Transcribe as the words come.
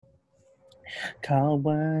Call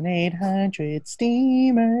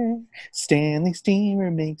 1-800-STEAMER. Stanley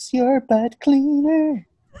Steamer makes your butt cleaner.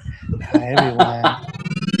 Hi, everyone.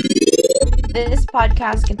 This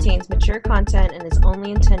podcast contains mature content and is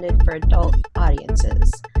only intended for adult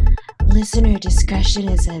audiences. Listener discretion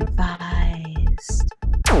is advised.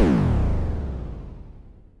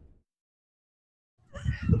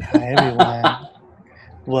 Hi, everyone.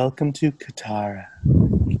 Welcome to Katara.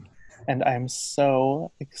 And I'm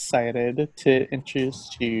so excited to introduce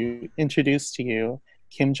to you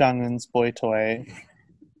Kim Jong-un's boy toy,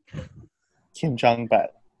 Kim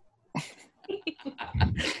Jong-butt.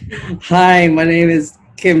 Hi, my name is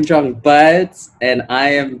Kim Jong-butt, and I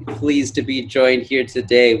am pleased to be joined here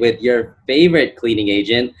today with your favorite cleaning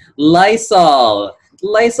agent, Lysol.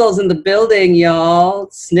 Lysol's in the building, y'all.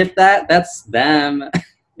 Sniff that? That's them.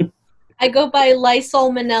 I go by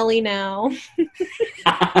Lysol Manelli now.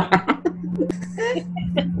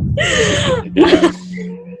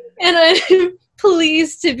 And I'm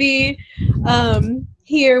pleased to be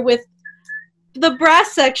here with the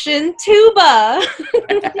brass section, Tuba.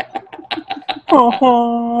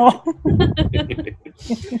 Oh.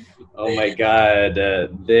 Oh my god,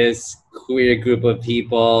 this queer group of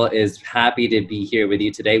people is happy to be here with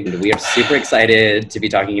you today. We are super excited to be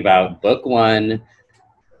talking about Book 1,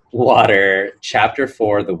 Water, Chapter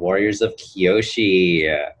 4, The Warriors of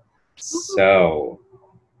Kyoshi. So,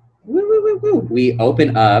 we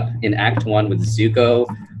open up in Act 1 with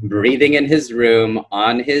Zuko breathing in his room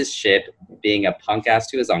on his ship, being a punk ass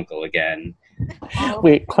to his uncle again.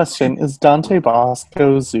 Wait, question. Is Dante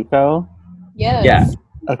Bosco Zuko? Yes. Yeah.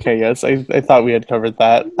 Okay, yes. I thought we had covered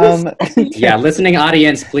that. Yeah, listening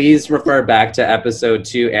audience, please refer back to episode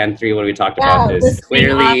 2 and 3 when we talked about this.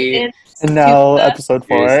 Clearly. And now episode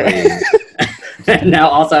 4. Now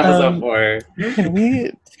also episode 4.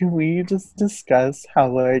 Can we just discuss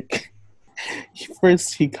how, like,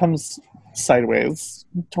 first he comes sideways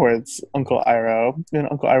towards Uncle Iroh, and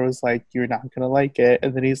Uncle Iroh's like, you're not gonna like it,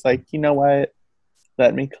 and then he's like, you know what,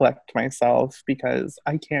 let me collect myself because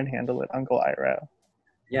I can't handle it, Uncle Iroh.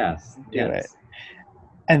 Yes. Do it.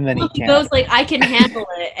 And then he goes like, I can handle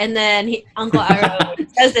it, and then Uncle Iroh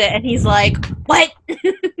says it, and he's like, what?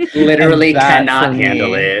 Literally cannot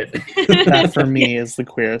handle it. That for me is the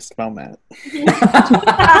queerest moment.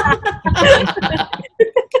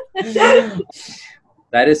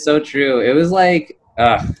 That is so true. It was like,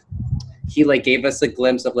 he like gave us a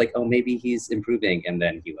glimpse of like, oh, maybe he's improving, and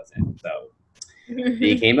then he wasn't. So he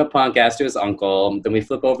became a punk ass to his uncle. Then we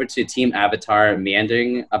flip over to Team Avatar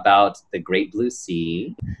meandering about the Great Blue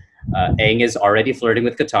Sea. Aang is already flirting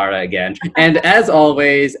with Katara again. And as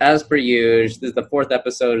always, as per usual, this is the 4th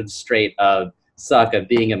episode straight of Sokka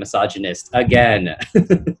being a misogynist again.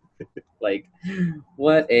 Like,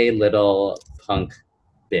 what a little punk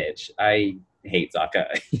bitch. I hate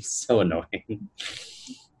Sokka. He's so annoying.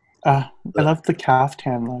 I love the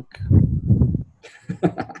caftan look.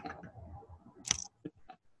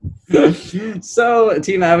 So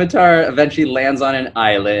Team Avatar eventually lands on an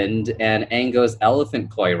island, and Aang goes elephant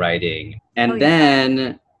koi riding. And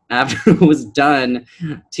then after it was done,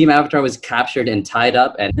 Team Avatar was captured and tied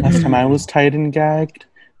up. And last time I was tied and gagged,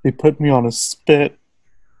 they put me on a spit.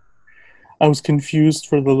 I was confused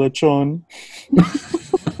for the lechon.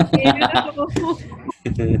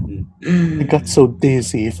 I got so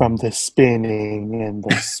dizzy from the spinning and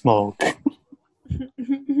the smoke.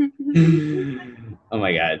 Oh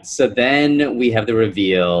my god. So then we have the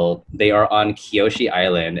reveal. They are on Kyoshi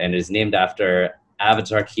Island, and it is named after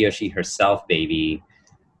Avatar Kyoshi herself, baby.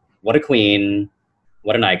 What a queen.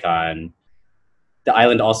 What an icon. The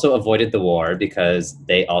island also avoided the war because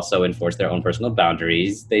they also enforced their own personal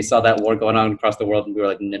boundaries. They saw that war going on across the world, and we were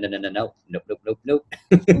like, no.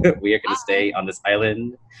 We are going to stay on this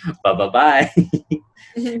island. Bye.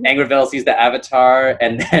 Aang Reveal sees the Avatar,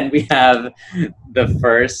 and then we have the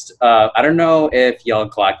first, I don't know if y'all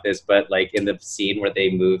clocked this, but like in the scene where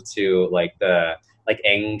they move to like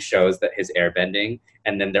Aang shows that his airbending,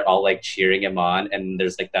 and then they're all like cheering him on, and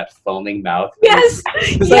there's like that foaming mouth. Yes,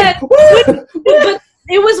 yes. But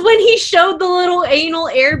it was when he showed the little anal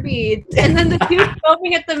air beads, and then the dude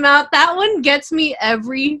foaming at the mouth. That one gets me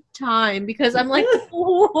every time because I'm like,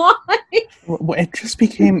 why? It just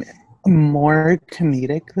became more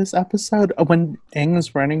comedic this episode when Aang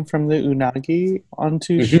was running from the Unagi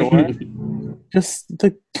onto shore. Just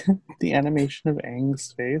the animation of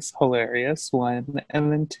Aang's face, hilarious, one.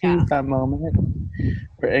 And then two, that moment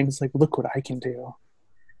where Aang's like, look what I can do.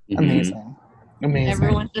 Amazing.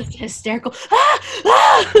 Everyone's just hysterical.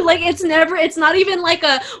 Like it's not even like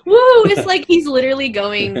a woo. It's like he's literally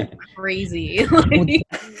going crazy.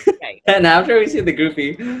 And after we see the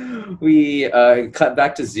Goofy, we cut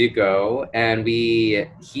back to Zuko, and he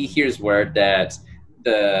hears word that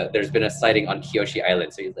there's been a sighting on Kyoshi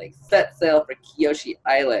Island. So he's like, set sail for Kyoshi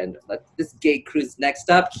Island. Let this gay cruise next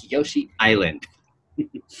up, Kyoshi Island.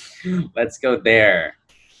 Let's go there.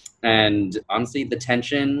 And honestly, the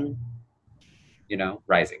tension,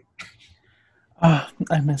 rising. Oh,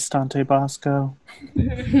 I miss Dante Bosco.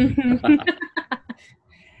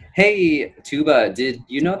 Hey, Tuba, did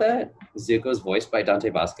you know that Zuko's voiced by Dante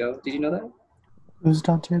Bosco? Did you know that? Who's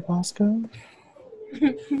Dante Bosco?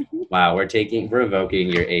 Wow, we're revoking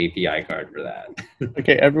your API card for that.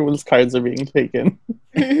 Okay, everyone's cards are being taken.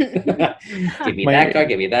 Give me that card,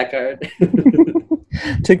 give me that card.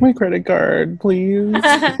 Take my credit card, please.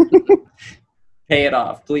 Pay it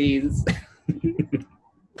off, please.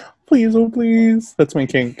 Please, oh please. That's my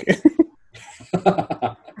kink.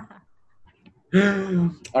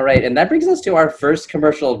 All right, and that brings us to our first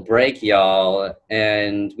commercial break, y'all.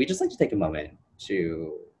 And we just like to take a moment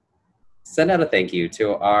to send out a thank you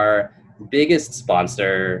to our biggest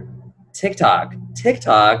sponsor, TikTok.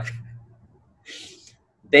 TikTok,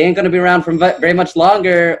 they ain't gonna be around for very much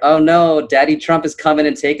longer. Oh no, Daddy Trump is coming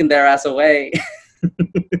and taking their ass away.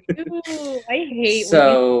 Ooh, I hate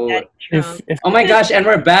so. when Trump. Oh my gosh, and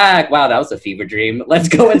we're back. Wow, that was a fever dream. Let's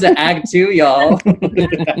go into Act 2, y'all. We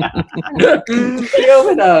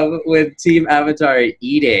open up with Team Avatar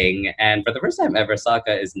eating, and for the first time ever,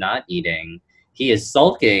 Sokka is not eating. He is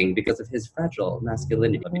sulking because of his fragile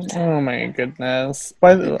masculinity. Oh my goodness.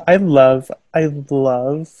 I love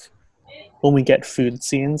when we get food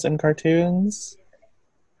scenes in cartoons.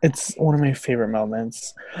 It's one of my favorite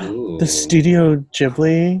moments. Ooh. The Studio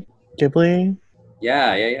Ghibli,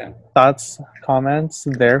 Yeah. thoughts, comments,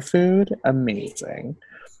 their food, amazing.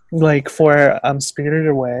 Like for Spirited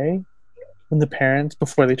Away, when the parents,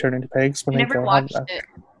 before they turn into pigs, when I they never go watched have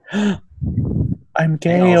it. I'm I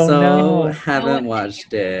gay, also oh no. haven't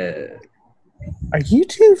watched it. Are you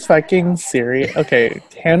two fucking serious? Okay,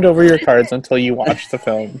 hand over your cards until you watch the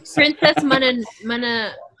films. Princess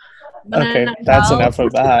Mana. Okay, that's enough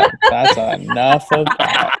of that. That's enough of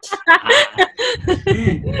that.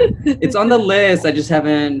 It's on the list. I just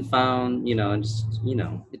haven't found,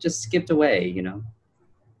 it just skipped away,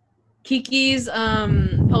 Kiki's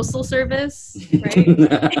postal service,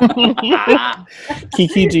 right?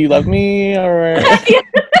 Kiki, do you love me? Or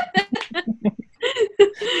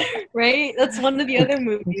Right? That's one of the other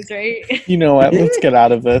movies, right? you know what? Let's get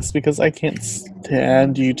out of this because I can't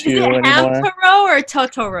stand you two Is it anymore. Hamtaro or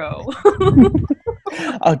Totoro?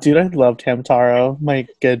 Oh, dude, I loved Hamtaro. My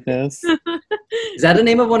goodness. Is that the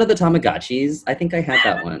name of one of the Tamagotchis? I think I had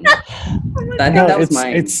that one. I think No, that was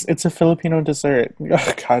mine. it's a Filipino dessert.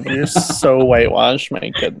 Oh God, you're so whitewashed. My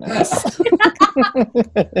goodness.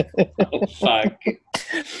 Oh, fuck.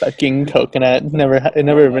 Fucking coconut. Never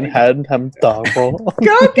even had Hamtaro.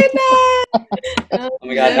 Coconut! Oh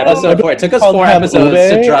my God, episode 4. It took us Called 4 episodes to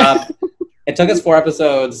Hamube. drop. It took us 4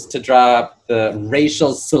 episodes to drop the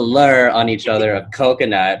racial slur on each other of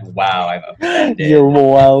coconut. Wow, I'm offended. You're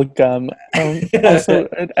welcome. Also,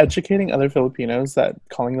 educating other Filipinos that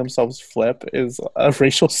calling themselves flip is a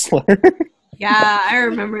racial slur. Yeah, I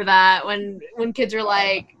remember that when kids are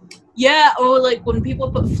like, yeah, or like when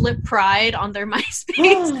people put flip pride on their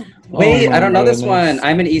MySpace. Wait, Oh my I don't know this goodness. one.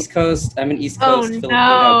 I'm an East Coast Filipino.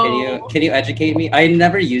 no. Can you educate me? I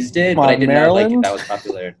never used it, Come but I on, didn't know Maryland? that was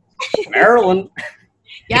popular. Maryland.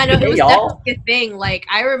 Yeah, no, it Hey, was y'all. definitely a thing. Like,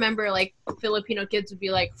 I remember, like, Filipino kids would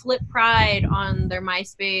be like, flip pride on their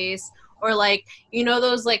MySpace. Or, like, you know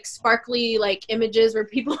those, like, sparkly, like, images where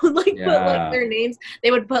people would, like, put, like, their names?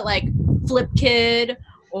 They would put, like, flip kid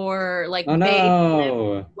or, like, Oh babe,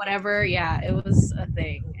 no. flip, whatever. Yeah, it was a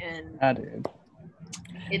thing. And Yeah, dude.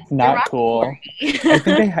 it's Not cool.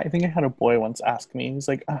 derogatory. I think I had a boy once ask me. He's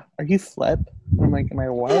like, "Are you flip?" And I'm like, "Am I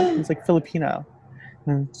what?" He's like, "Filipino."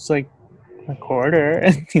 And it's like a quarter,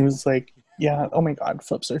 and he was like, "Yeah." Oh my God,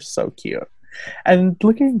 flips are so cute. And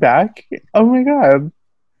looking back, oh my God,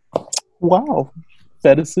 wow,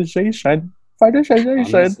 fetishization.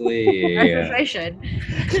 Honestly. Registration.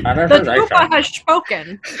 The trooper has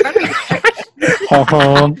spoken.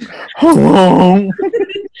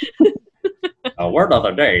 A word of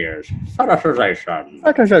the day is fetishization.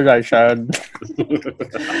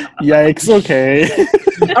 Yikes, okay.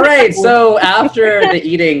 All right, so after the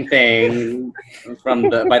eating thing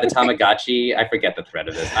by the Tamagotchi, I forget the thread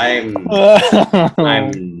of this.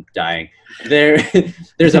 I'm dying.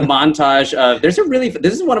 there's a montage of this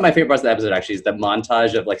is one of my favorite parts of the episode actually, is the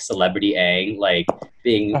montage of like celebrity Aang like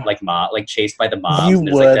being like chased by the mobs. You and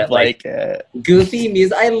there's, would that, like it. Goofy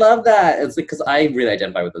music. I love that. It's like, because I really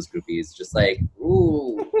identify with those goofies. Just like,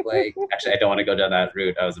 ooh, like, actually, I don't want to go down that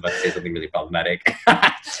route. I was about to say something really problematic.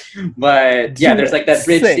 But yeah, there's like that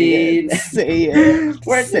bridge scene. Say it.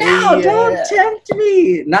 Don't tempt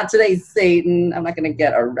me. Not today, Satan. I'm not going to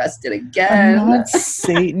get arrested again. I'm not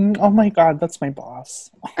Satan. Oh my God, that's my boss.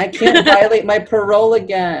 I can't violate my parole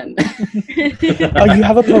again. Oh, you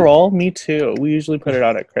have a parole? Me too. We usually put it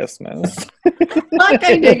out at Christmas. Like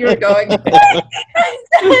I knew you were going.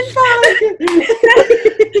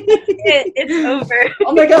 It's over.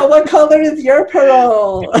 Oh my God, what color is your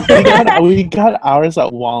parole? we got ours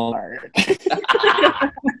at Walmart.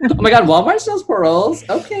 Oh my God, Walmart sells paroles?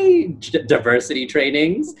 Okay, diversity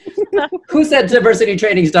trainings. Who said diversity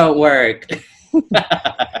trainings don't work?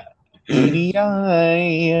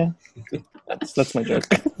 EDI. That's my joke.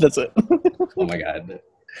 That's it. Oh my God.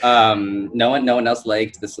 No one else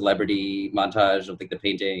liked the celebrity montage of like the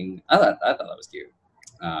painting. I thought that was cute.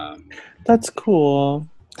 That's cool.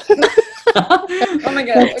 Oh my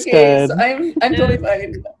God. That's Okay, good. so I'm totally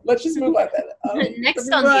fine. Let's just move on then. Next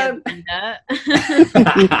on the agenda.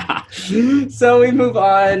 So we move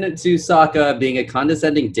on to Sokka being a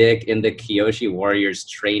condescending dick in the Kyoshi Warriors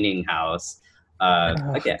training house.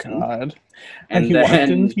 Again. God.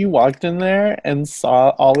 And he walked in there and saw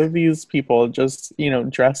all of these people just,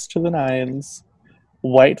 dressed to the nines,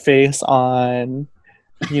 white face on,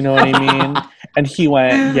 you know what I mean? And he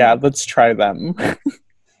went, yeah, let's try them.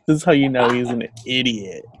 This is how you know he's an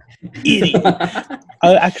idiot.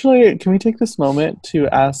 Actually, can we take this moment to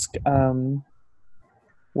ask,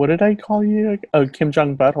 what did I call you? Oh, Kim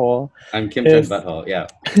Jong Butthole. I'm Kim Jong Butthole, yeah.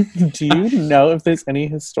 Do you know if there's any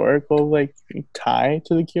historical tie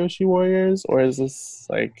to the Kyoshi Warriors, or is this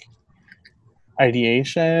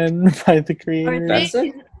ideation by the creators? That's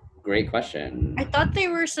a great question. I thought they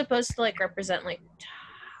were supposed to represent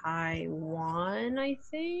Taiwan, I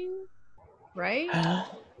think. Right?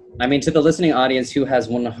 I mean, to the listening audience who has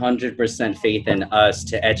 100% faith in us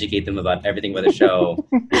to educate them about everything with the show,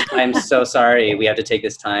 I'm so sorry. We have to take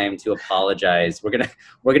this time to apologize. We're gonna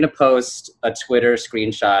post a Twitter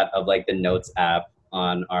screenshot of the Notes app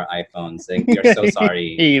on our iPhone saying we are so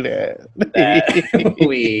sorry that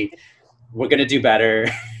we're gonna do better.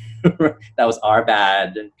 That was our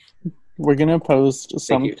bad. We're gonna post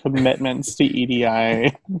some commitments to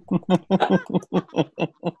EDI.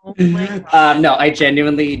 No, I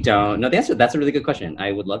genuinely don't know the answer. That's a really good question.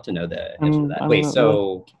 I would love to know the answer to that. Wait,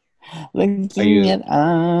 so looking it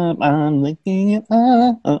up. I'm looking it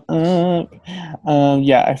up.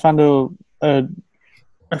 Yeah, I found a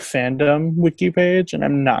fandom wiki page, and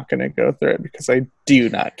I'm not gonna go through it because I do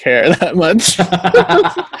not care that much.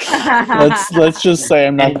 let's just say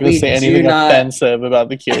I'm not going to say anything offensive about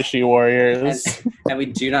the Kyoshi Warriors. And we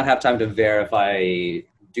do not have time to verify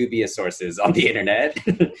dubious sources on the internet.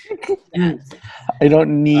 I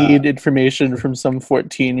don't need information from some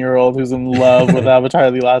 14-year-old who's in love with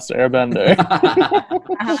Avatar: The Last Airbender.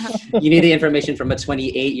 You need the information from a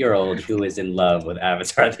 28-year-old who is in love with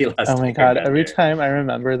Avatar: The Last Airbender. Oh my God, every time I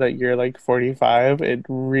remember that you're 45, it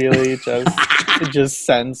really just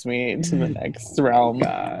sends me to the next realm.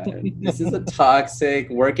 God, this is a toxic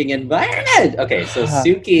working environment. Okay, so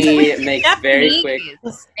Suki makes Japanese, very quick.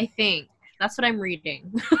 I think that's what I'm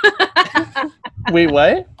reading. Wait,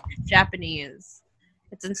 what? Japanese.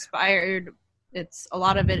 It's inspired. A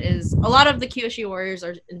lot of the Kyoshi Warriors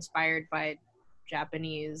are inspired by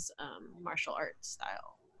Japanese martial arts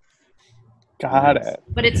style. Got it.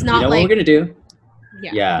 But it's not what we're gonna do?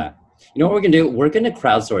 Yeah. You know what we're going to do? We're going to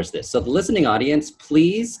crowdsource this. So the listening audience,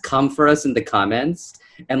 please come for us in the comments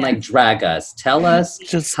and drag us. Tell us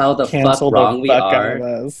just how the fuck wrong we are.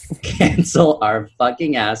 Cancel our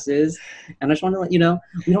fucking asses. And I just want to let you know,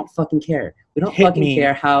 we don't fucking care. We don't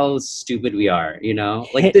care how stupid we are,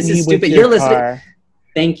 this is stupid. You're listening.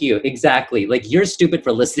 Thank you. Exactly. You're stupid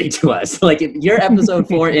for listening to us. If you're episode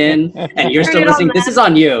 4 in and you're still listening, this is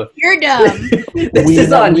on you. You're dumb. This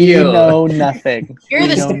is on you. We know nothing. You're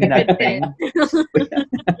the stupid bit.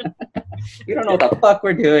 You don't know what the fuck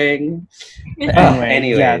we're doing.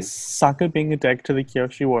 Anyways. Yes, Sokka being a dick to the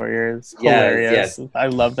Kyoshi Warriors. Hilarious. Yes. I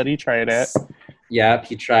love that he tried it. Yep,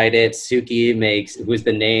 he tried it. Suki who's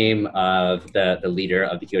the name of the leader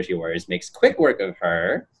of the Kyoshi Warriors, makes quick work of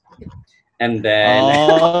her. And then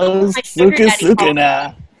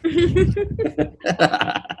Sukuna.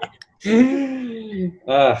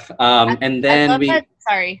 And then that,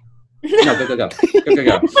 sorry. No, go. Go.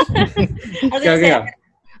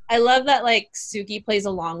 I love that like Suki plays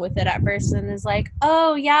along with it at first and is like,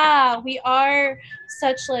 oh yeah, we are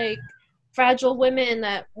such like fragile women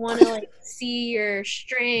that want to like see your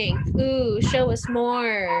strength. Ooh, show us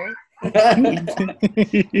more.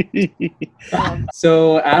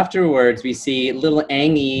 So afterwards, we see little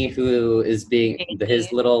Angie, who is being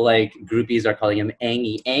his little like groupies are calling him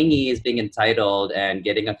Angie. Angie is being entitled and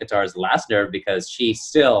getting on Qatar's last nerve because she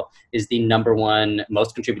still is the #1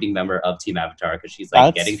 most contributing member of Team Avatar because she's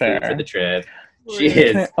like getting food for the trip. She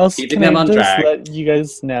is keeping them on track. Let you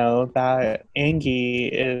guys know that Angie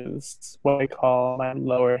is what I call my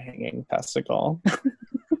lower hanging testicle.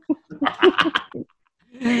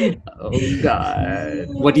 Oh God!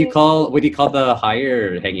 What do you call the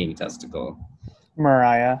higher hanging testicle?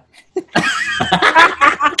 Mariah.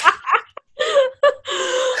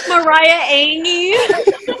 Mariah Angie.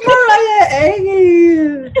 Mariah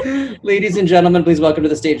Angie. Ladies and gentlemen, please welcome to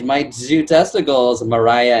the stage my two testicles,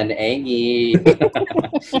 Mariah and Angie.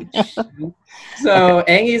 So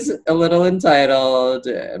Angie's a little entitled.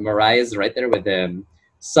 Mariah's right there with him.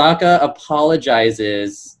 Sokka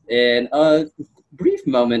apologizes in a brief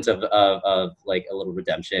moment of like a little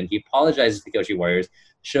redemption. He apologizes to the Kyoshi Warriors,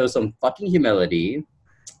 shows some fucking humility,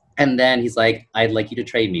 and then he's like, I'd like you to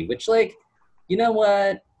trade me, which like, you know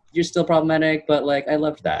what? You're still problematic, but like I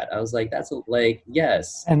loved that. I was like, that's like,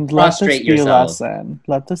 yes. And let this be a lesson.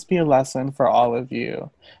 Let this be a lesson for all of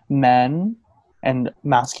you. Men and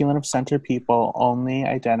masculine of center people only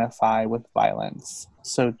identify with violence.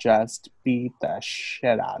 So just beat the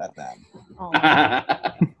shit out of them.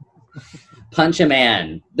 Punch a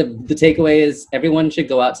man. The takeaway is everyone should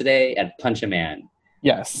go out today and punch a man.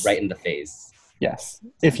 Yes. Right in the face. Yes.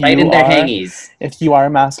 Right in their hangies. If you are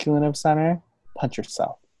masculine of center, punch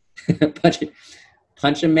yourself.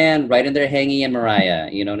 punch a man right in their hangy and Mariah.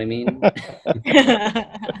 You know what I mean?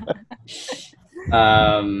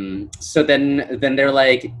 So then they're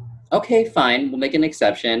like, okay, fine, we'll make an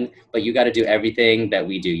exception, but you got to do everything that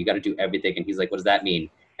we do. You got to do everything. And he's like, what does that mean?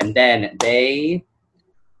 And then they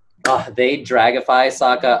dragify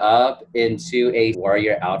Sokka up into a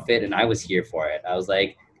warrior outfit, and I was here for it. I was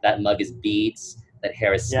like, that mug is beats, that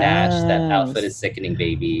hair is snatched, that outfit is sickening,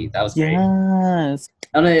 baby. That was great. Yes.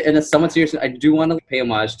 And a somewhat serious, I do want to pay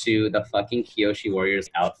homage to the fucking Kyoshi Warriors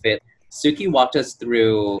outfit. Suki walked us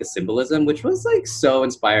through the symbolism, which was like so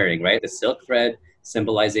inspiring, right? The silk thread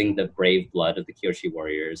symbolizing the brave blood of the Kyoshi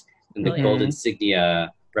Warriors, and the gold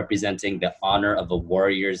insignia representing the honor of a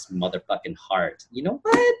warrior's motherfucking heart. You know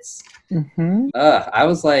what? Mm-hmm. I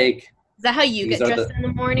was like... Is that how you get dressed in the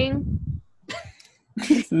morning?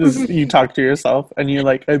 You talk to yourself and you're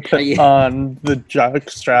like, I put on the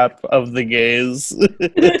jockstrap of the gays.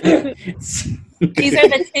 These are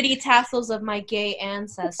the titty tassels of my gay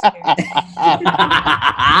ancestors.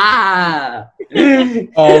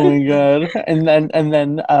 Oh my god. And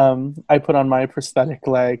then I put on my prosthetic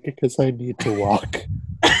leg because I need to walk.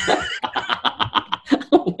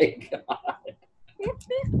 Oh my god.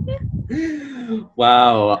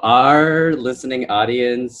 Wow, our listening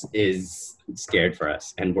audience is scared for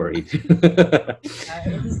us and worried.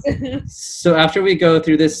 So after we go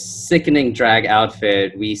through this sickening drag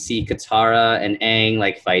outfit, we see Katara and Aang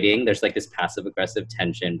like fighting. There's like this passive aggressive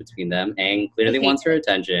tension between them. Aang clearly wants her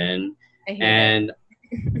attention. And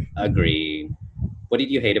agree. What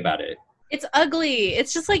did you hate about it? It's ugly.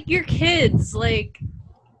 It's just like your kids. Like,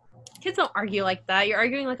 kids don't argue like that. You're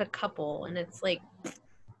arguing like a couple, and it's like,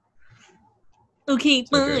 okay,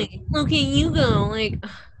 fine. Okay, you go.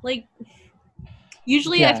 Like.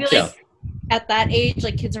 Usually I feel like at that age,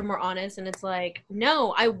 like, kids are more honest, and it's like,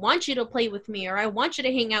 no, I want you to play with me, or I want you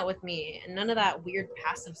to hang out with me, and none of that weird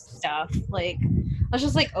passive stuff. Like, I was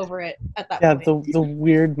just like over it at that point. Yeah, the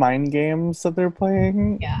weird mind games that they're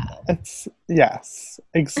playing. Yeah. It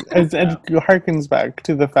harkens back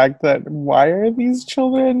to the fact that why are these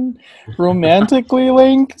children romantically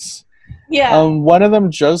linked? Yeah. One of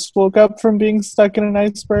them just woke up from being stuck in an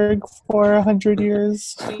iceberg for 100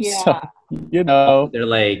 years. Yeah. So, you know. They're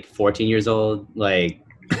like 14 years old. Like,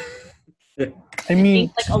 I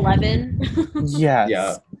mean, like 11. Yes.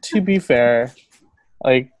 Yeah. To be fair,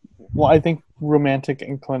 like, well, I think romantic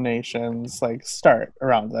inclinations like start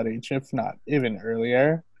around that age, if not even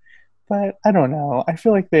earlier. But I don't know. I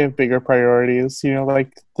feel like they have bigger priorities. You know,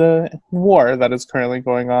 like the war that is currently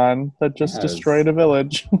going on that just destroyed a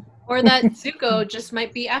village. Or that Zuko just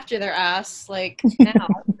might be after their ass, like, now.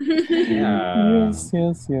 Yeah.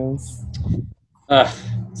 Yes.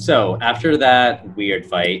 So, after that weird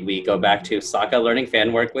fight, we go back to Sokka learning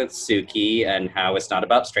fan work with Suki and how it's not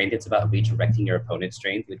about strength, it's about redirecting your opponent's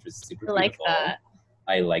strength, which was super beautiful. I like that.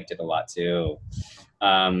 I liked it a lot, too.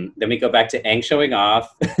 Then we go back to Aang showing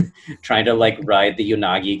off, trying to like ride the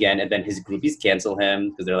Unagi again, and then his groupies cancel him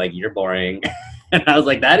because they're like, "You're boring." And I was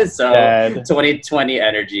like, "That is so Dead. 2020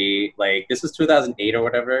 energy." Like this was 2008 or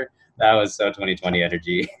whatever. That was so 2020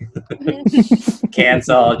 energy.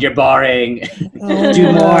 Canceled. You're boring.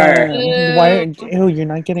 Do more. Why? Ew, you're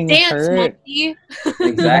not getting Dance, hurt. monkey. You're not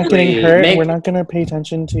Exactly. getting hurt. We're not gonna pay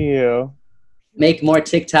attention to you. Make more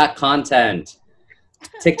TikTok content.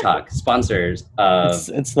 TikTok sponsors.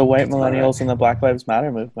 It's the white millennials and the Black Lives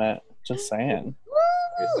Matter movement. Just saying.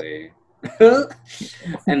 Seriously.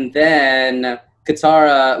 And then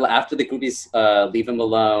Katara, after the groupies leave him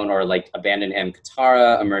alone or like abandon him,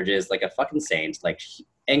 Katara emerges like a fucking saint. Like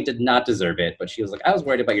Aang did not deserve it, but she was like, "I was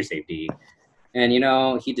worried about your safety," and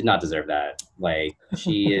he did not deserve that. Like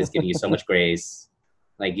she is giving you so much grace.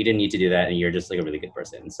 Like you didn't need to do that, and you're just like a really good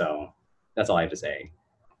person. So that's all I have to say.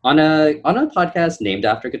 On a podcast named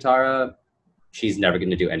after Katara, she's never going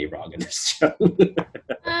to do any wrong in this show.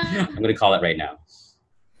 I'm going to call it right now.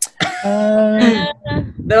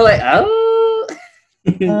 They're like, oh.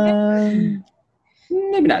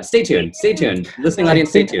 Maybe not. Stay tuned. Stay tuned. Listening audience,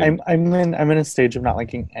 stay tuned. I'm in a stage of not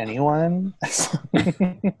liking anyone.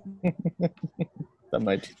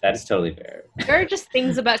 That is totally fair. There are just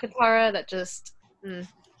things about Katara that just,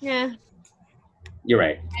 yeah. You're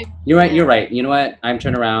right. You're right. You know what? I'm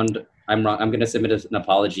turning around. I'm wrong. I'm going to submit an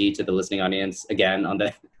apology to the listening audience again on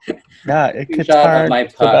the Katara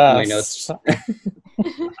my notes.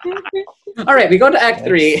 All right, we go to Act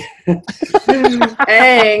 3.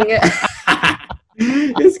 Aang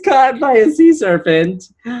is caught by a sea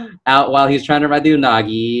serpent out while he's trying to ride the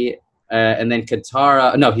Unagi. And then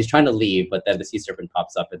Katara... No, he's trying to leave, but then the sea serpent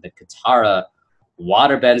pops up, and then Katara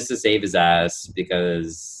waterbends to save his ass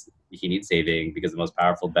because he needs saving, because the most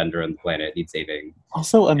powerful bender on the planet needs saving.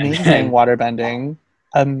 Also amazing waterbending.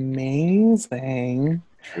 Amazing.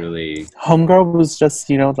 Truly. Homegirl was just,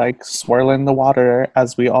 like swirling the water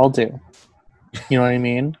as we all do. You know what I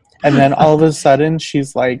mean? And then all of a sudden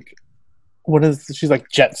she's like, she's like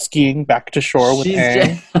jet skiing back to shore with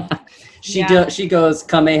Aang. She goes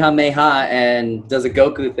Kamehameha and does a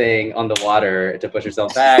Goku thing on the water to push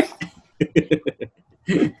herself back.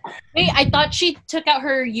 Wait, I thought she took out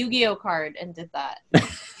her Yu-Gi-Oh card and did that.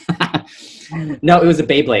 No, it was a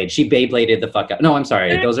Beyblade. She Beybladed the fuck out. No, I'm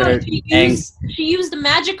sorry. Those are Aang's. She used the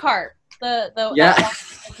magic card. The yeah.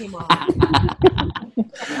 Came on.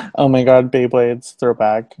 Oh my god, Beyblades,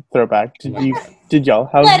 throwback. Did y'all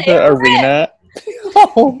have the arena?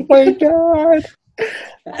 Oh my god.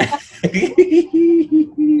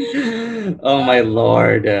 Oh my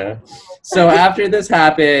lord. So after this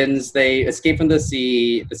happens, they escape from the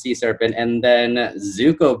sea serpent, and then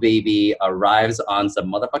Zuko baby arrives on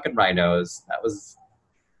some motherfucking rhinos. That was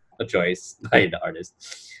a choice by the artist.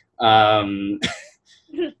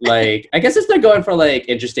 Like, I guess if they're going for like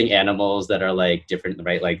interesting animals that are like different,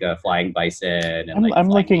 right? Like a flying bison. And I'm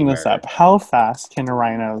looking this up. How fast can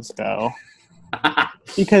rhinos go?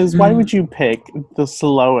 Because why would you pick the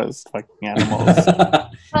slowest fucking animals?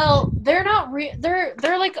 Well, they're not.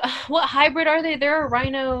 They're like, what hybrid are they? They're a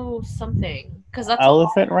rhino something. Because that's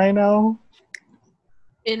elephant rhino.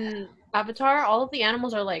 In Avatar, all of the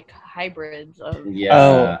animals are like hybrids of. Yeah.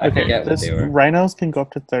 Oh, I forget what they were. Rhinos can go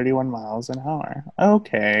up to 31 miles an hour.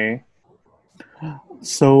 Okay.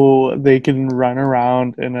 So they can run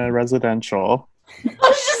around in a residential. I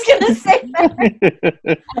was just gonna say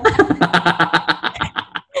that.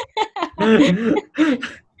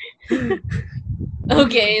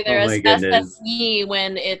 Okay, that's me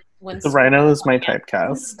when the rhino is my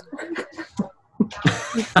typecast.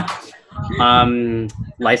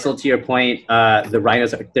 Lysol, to your point, the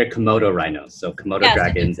rhinos they're Komodo rhinos, so Komodo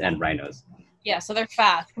dragons and rhinos. Yeah, so they're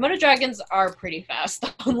fast. Komodo dragons are pretty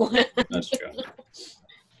fast on land. That's true.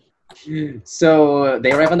 So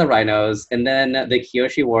they arrive on the rhinos, and then the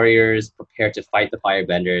Kyoshi warriors prepare to fight the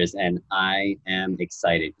firebenders, and I am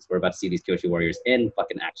excited because we're about to see these Kyoshi warriors in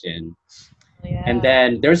fucking action. Yeah. And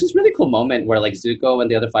then there's this really cool moment where like Zuko and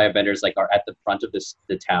the other firebenders like are at the front of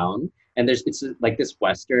the town, and it's like this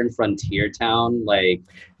western frontier town like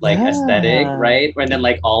aesthetic, right? And then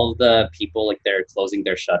like all the people like they're closing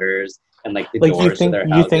their shutters and like the doors to their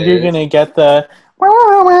houses. You think you're gonna get the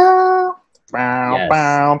wow wow bow yes.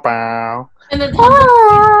 bow bow and then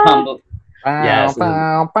bow yes,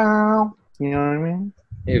 bow bow. You know what I mean?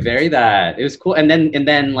 It was cool, and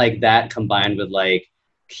then like that combined with like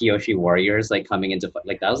Kyoshi warriors like coming into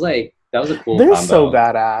like that was a cool they're combo. So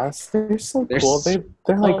badass. They're so cool.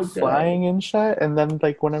 They're like so flying and shit, and then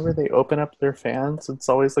like whenever they open up their fans, it's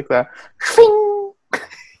always like that.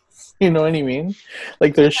 You know what I mean?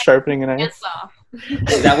 Like they're sharpening an knife.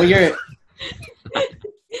 Is that what you're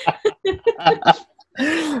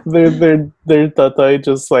their tata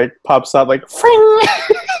just like pops out like fring.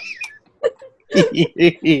 This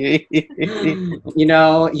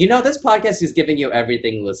podcast is giving you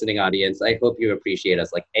everything, listening audience. I hope you appreciate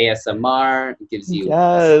us. Like ASMR gives you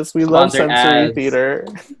yes, we love sponsored sensory ads. theater.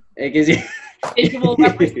 It gives you Visual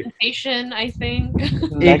representation, I think.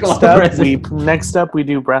 Next up we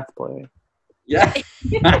do breath play. Yeah.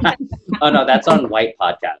 Oh no, that's on white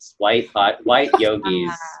podcasts. White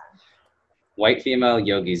yogis. White female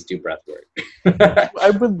yogis do breath work.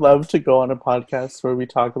 I would love to go on a podcast where we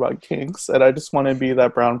talk about kinks, and I just want to be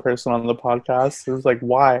that brown person on the podcast. It was like,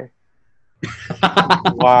 why?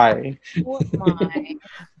 Why? Oh my.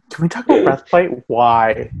 Can we talk about breath play?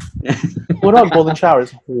 Why? What about golden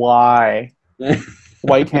showers? Why?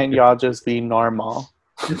 Why can't y'all just be normal?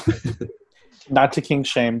 Not to kink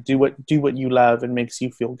shame. Do what you love and makes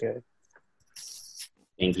you feel good.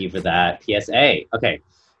 Thank you for that PSA. Okay.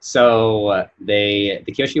 So the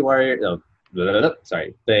Kyoshi Warriors, the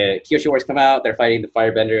Kyoshi Warriors come out. They're fighting the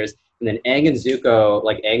Firebenders, and then Aang and Zuko,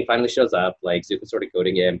 like Aang finally shows up. Like Zuko's sort of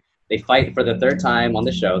goading him. They fight for the third time on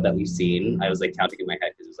the show that we've seen. I was like counting in my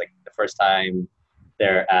head because it was like the first time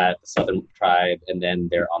they're at the Southern Tribe, and then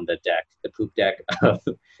they're on the deck, the poop deck of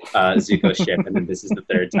Zuko's ship, and then this is the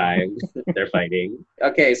third time they're fighting.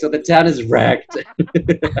 Okay, so the town is wrecked.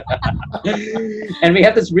 And we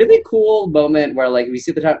have this really cool moment where like we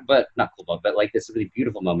see the town, but not cool, but like this really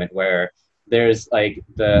beautiful moment where there's like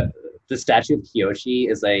the statue of Kyoshi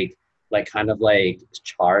is like kind of like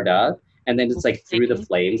charred up, and then it's like through the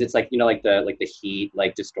flames. It's like, like the heat,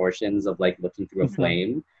 like distortions of like looking through a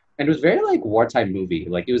flame. And it was very like wartime movie.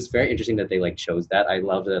 Like it was very interesting that they like chose that. I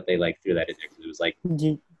love that they like threw that in there because it was like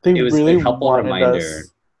it was really a helpful reminder.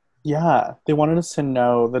 They wanted us to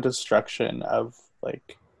know the destruction of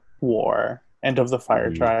like war and of the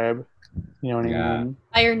Fire Tribe. You know what I mean?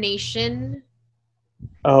 Fire Nation.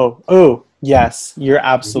 Oh, yes, you're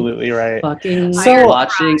absolutely right. Fucking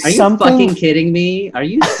watching? Are you fucking kidding me? Are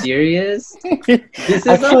you serious? This is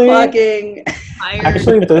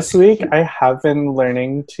Actually, this week I have been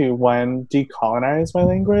learning to decolonize my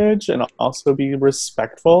language and also be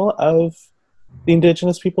respectful of the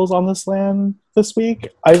Indigenous peoples on this land. This week,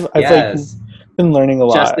 I've like been learning a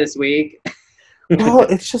lot. Just this week. Well,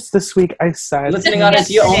 it's just this week I said... Listening audience,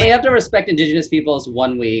 you only have to respect Indigenous peoples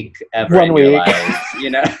 1 week ever in your lives,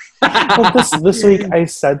 Well, this week I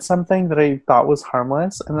said something that I thought was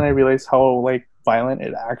harmless, and then I realized how like violent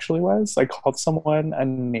it actually was. I called someone a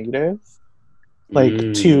native,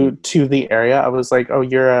 like to the area. I was like, "Oh,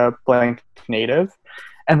 you're a blank native,"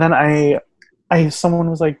 and then someone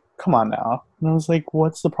was like, "Come on now," and I was like,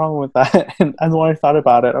 "What's the problem with that?" And the more I thought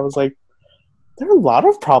about it, I was like, "There are a lot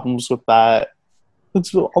of problems with that.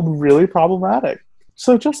 It's really problematic."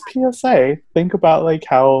 So just PSA, think about like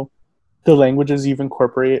how the languages you've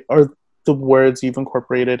incorporated, or the words you've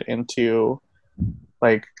incorporated into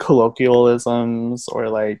like colloquialisms or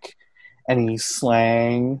like any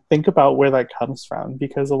slang. Think about where that comes from,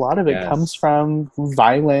 because a lot of it comes from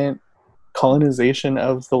violent colonization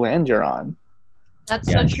of the land you're on.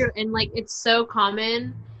 That's so true. And like it's so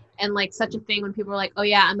common and like such a thing when people are like, "Oh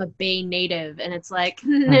yeah, I'm a Bay native," and it's like,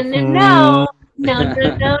 no.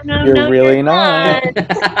 You're really not.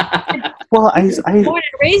 Well, I born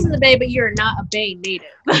and raised in the Bay, but you're not a Bay native.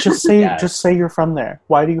 just say you're from there.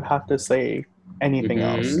 Why do you have to say anything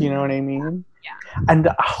else? You know what I mean? Yeah. And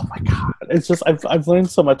oh my god, it's just I've learned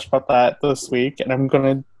so much about that this week, and I'm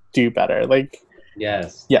gonna do better. Like,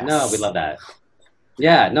 yes. No, we love that.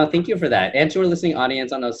 Yeah, no, thank you for that. And to our listening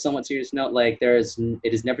audience, on a somewhat serious note, like it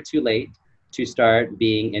is never too late to start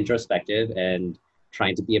being introspective and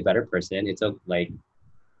trying to be a better person. It's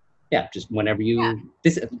just whenever you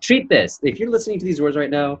treat this. If you're listening to these words right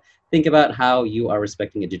now, think about how you are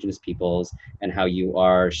respecting Indigenous peoples and how you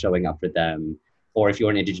are showing up for them. Or if you're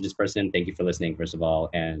an Indigenous person, thank you for listening, first of all.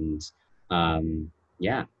 And we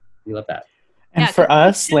love that. And for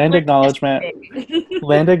us, land acknowledgement.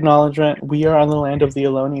 We are on the land of the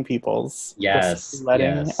Ohlone peoples. Yes. Just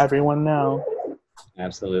letting everyone know.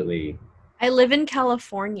 Absolutely. I live in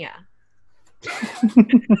California.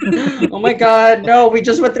 Oh my god, no, we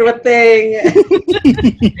just went through a thing.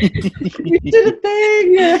 We did a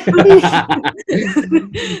thing.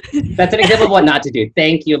 That's an example of what not to do.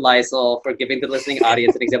 Thank you, Lysol, for giving the listening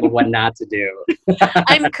audience an example of what not to do.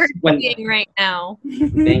 I'm curtsy right now.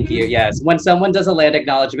 Thank you. Yes, when someone does a land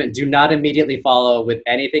acknowledgement, do not immediately follow with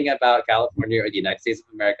anything about California or the United States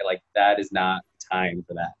of America. Like, that is not time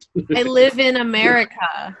for that. I live in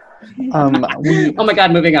America. Oh my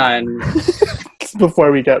god, moving on.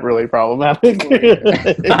 before we get really problematic.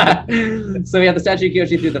 So we have the statue of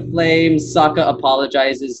Kyoshi through the flames. Sokka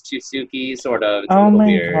apologizes to Suki, sort of. It's a Oh little my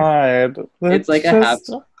weird. god. It's like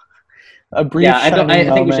a brief shining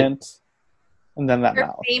moment. And then that Her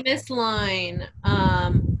mouth. famous line,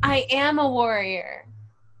 I am a warrior,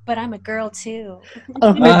 but I'm a girl too.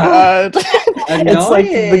 Oh my god. It's like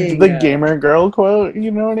Annoying. the gamer girl quote, you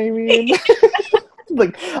know what I mean?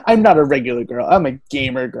 Like, I'm not a regular girl, I'm a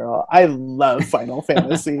gamer girl. I love Final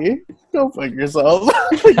Fantasy. Go fuck yourself.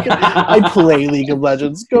 Like, I play League of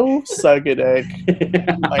Legends. Go suck a dick.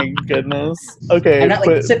 My goodness. Okay, I'm not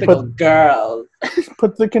like typical girl.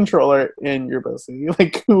 Put the controller in your pussy.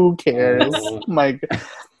 Like, who cares?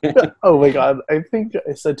 Oh my god. I think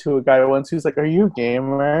I said to a guy once who's like, "Are you a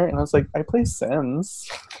gamer?" And I was like, "I play Sims."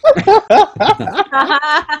 I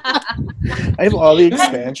have all the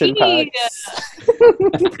expansion packs.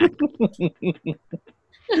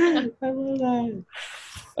 I love that.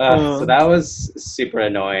 So that was super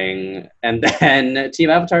annoying. And then Team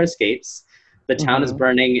Avatar escapes. The town is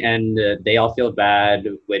burning, and they all feel bad,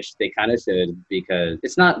 which they kind of should, because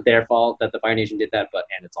it's not their fault that the Fire Nation did that,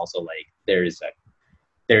 and it's also like there is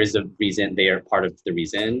a reason. They are part of the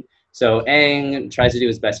reason. So Aang tries to do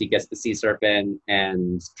his best. He gets the sea serpent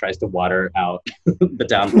and tries to water out the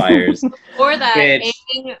down fires. Or that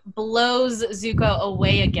Aang blows Zuko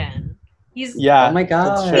away again. Oh my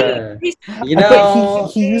god! You know, but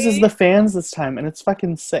he uses the fans this time, and it's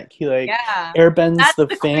fucking sick. He airbends the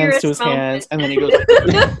fans to his hands, and then he goes,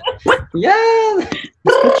 yeah,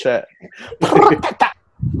 good shit.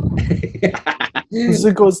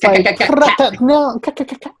 Zuko's like, no,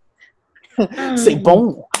 c'est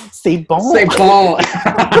bon, c'est bon, c'est bon.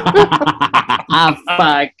 Ah,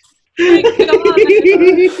 fuck.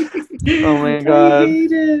 Oh my god!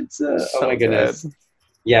 Oh my goodness. Good.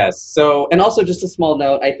 Yes. So, and also just a small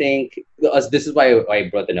note, I think this is why I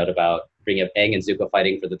brought the note about bringing up Aang and Zuko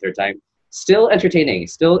fighting for the third time. Still entertaining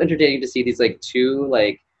to see these like two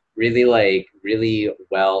really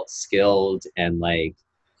well skilled and I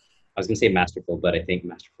was gonna say masterful, but I think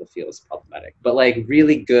masterful feels problematic. But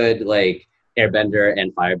really good airbender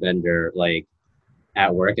and firebender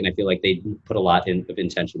at work, and I feel like they put a lot of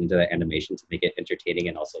intention into that animation to make it entertaining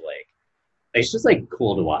and also it's just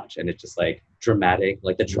cool to watch, and it's just dramatic,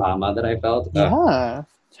 the drama that I felt. Yeah,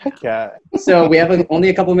 heck yeah. So we have only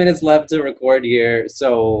a couple minutes left to record here.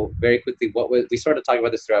 So very quickly, we sort of talked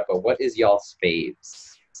about this throughout, but what is y'all's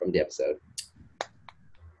faves from the episode?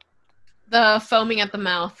 The foaming at the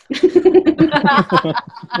mouth.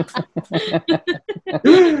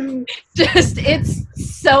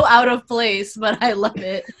 It's so out of place, but I love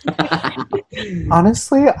it.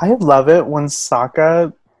 Honestly, I love it when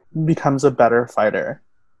Sokka becomes a better fighter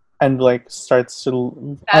and starts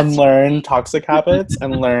to unlearn toxic habits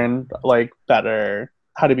and learn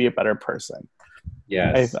how to be a better person.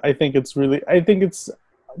 Yes. I think it's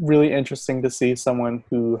really interesting to see someone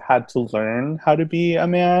who had to learn how to be a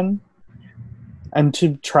man and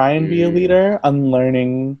to try and be a leader,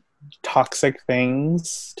 unlearning toxic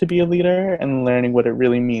things to be a leader and learning what it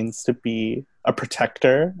really means to be a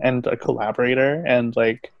protector and a collaborator and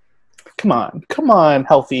come on,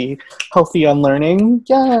 healthy unlearning.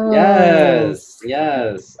 Yes,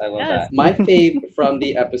 I love that. My fave from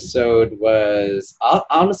the episode was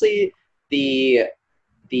honestly the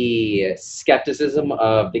skepticism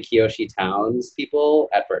of the Kyoshi townspeople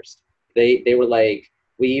at first. They were like,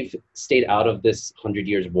 we've stayed out of this 100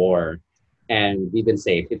 years war and we've been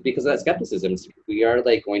safe. It's because of that skepticism. We are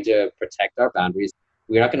going to protect our boundaries.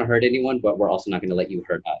 We're not going to hurt anyone, but we're also not going to let you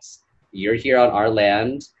hurt us. You're here on our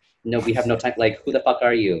land. No, we have no time. Who the fuck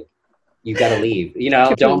are you? You gotta leave.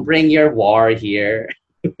 Don't bring your war here.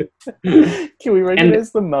 Can we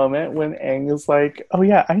recognize the moment when Aang is like, oh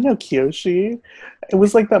yeah, I know Kyoshi? It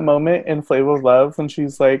was that moment in Flavor of Love when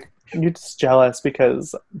she's like, you're just jealous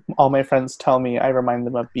because all my friends tell me I remind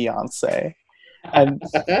them of Beyonce. And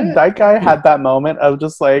that guy had that moment of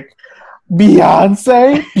just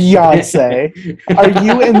Beyonce? Are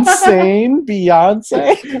you insane?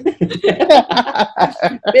 Beyonce?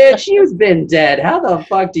 Bitch, you've been dead. How the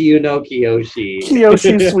fuck do you know Kyoshi?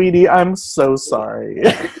 Kyoshi, sweetie, I'm so sorry.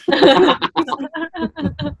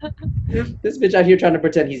 This bitch out here trying to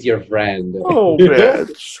pretend he's your friend. Oh,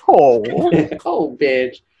 bitch. Oh. Oh,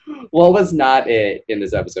 bitch. What was not it in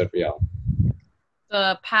this episode for y'all?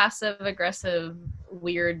 The passive-aggressive,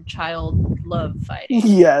 weird child love fighting.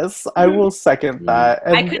 Yes, I will second that.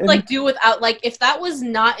 I could do without, if that was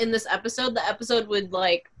not in this episode, the episode would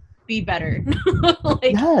be better.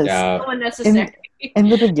 Yes. So unnecessary. In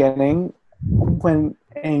the beginning, when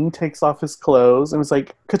Aang takes off his clothes and was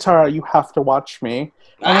like, Katara, you have to watch me.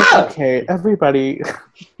 I'm like, okay, everybody.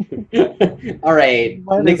 All right,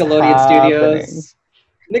 What is Nickelodeon happening? Studios.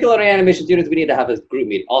 Nickelodeon Animation Studios, we need to have a group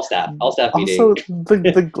meeting, all staff meeting. Also,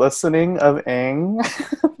 the glistening of Aang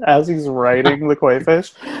as he's riding the koi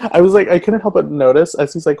fish, I was like, I couldn't help but notice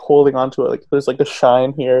as he's like holding onto it, like there's like a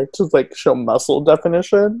shine here to like show muscle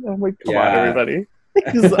definition. I'm like, come on, everybody.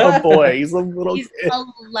 He's a boy. He's a little He's kid.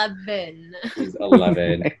 11. He's 11.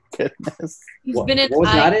 Oh my goodness. He's been in what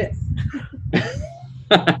was not it?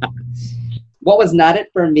 What was not it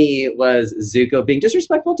for me was Zuko being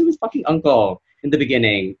disrespectful to his fucking uncle in the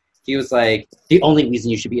beginning. He was like, the only reason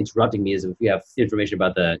you should be interrupting me is if we have information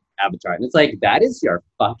about the Avatar. And it's like, that is your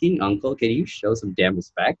fucking uncle. Can you show some damn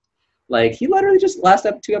respect? Like, he literally just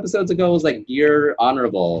two episodes ago was like, you're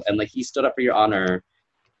honorable. And like, he stood up for your honor.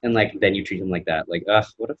 And like, then you treat him like that. Like, ugh,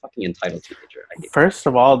 what a fucking entitled teenager. I hate First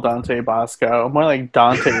of all, Dante Bosco. More like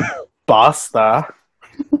Dante Basta.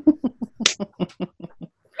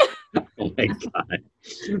 Oh my god.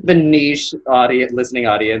 The niche listening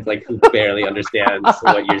audience, like, who barely understands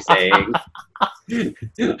what you're saying.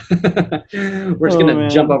 We're just gonna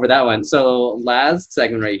jump over that one. So last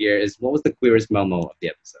segment right here is, what was the queerest Momo of the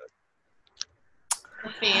episode? The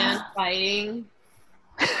fan fighting.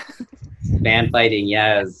 Fan fighting,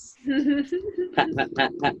 yes.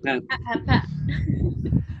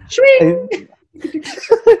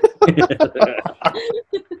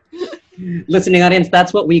 Listening audience,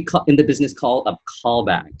 that's what we in the business call a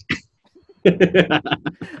callback.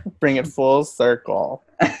 Bring it full circle.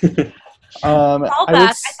 Callback.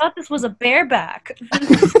 I thought this was a bareback.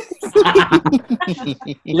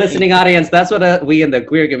 Listening audience, that's what we in the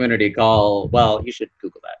queer community call. Well, you should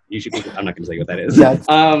Google that. You should Google. I'm not going to tell you what that is. Yes.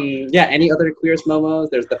 Yeah. Any other queerest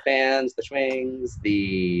momos? There's the fans, the swings,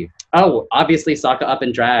 obviously Sokka up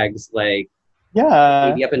in drags, like.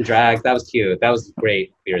 Yeah. Baby up in drags. That was cute. That was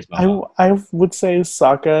great. Queerest momo. I would say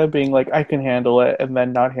Sokka being like, I can handle it, and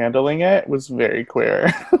then not handling it was very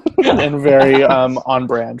queer and very on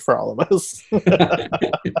brand for all of us.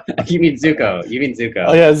 You mean Zuko?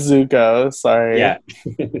 Oh yeah, Zuko. Sorry. Yeah.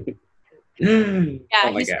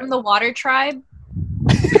 Yeah, he's from the Water Tribe.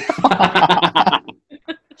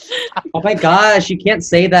 Oh my gosh, you can't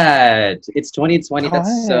say that. It's 2020.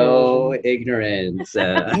 That's so ignorant.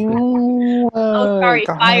 Oh, sorry,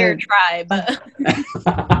 God. Fire Tribe.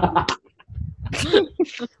 I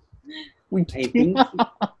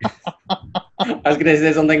was going to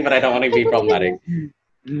say something, but I don't want to be problematic.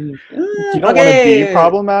 You don't want to be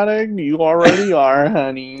problematic? You already are,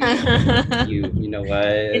 honey. You know what?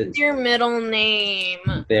 It's your middle name.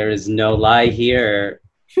 There is no lie here.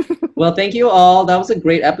 Well, thank you all. That was a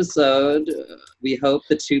great episode. We hope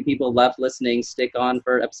the two people left listening stick on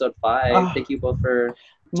for episode 5. Thank you both for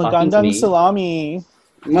talking to me. Salami.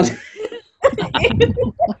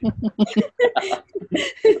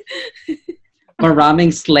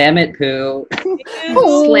 Maraming slam it, poo.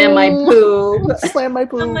 Slam my poo. Slam my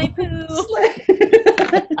poo. Slam my poo.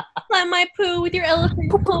 Slam my poo with your elephant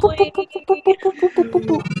toy.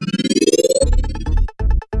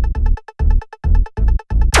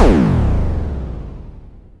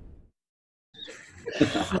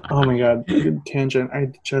 Oh my god, tangent.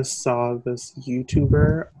 I just saw this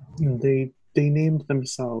YouTuber. They named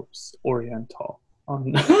themselves Oriental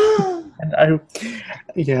on and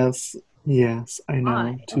yes, I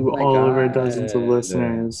know. To all of our dozens of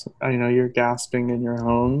listeners, I know you're gasping in your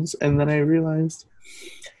homes, and then I realized,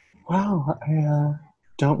 wow, I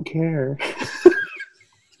don't care.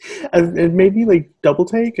 It made me like double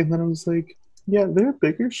take, and then I was like, yeah, there are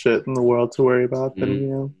bigger shit in the world to worry about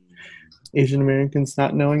than Asian Americans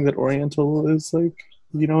not knowing that Oriental is like,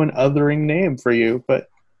 an othering name for you, but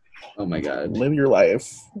oh my god, live your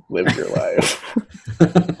life. Live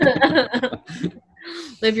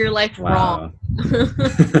wrong.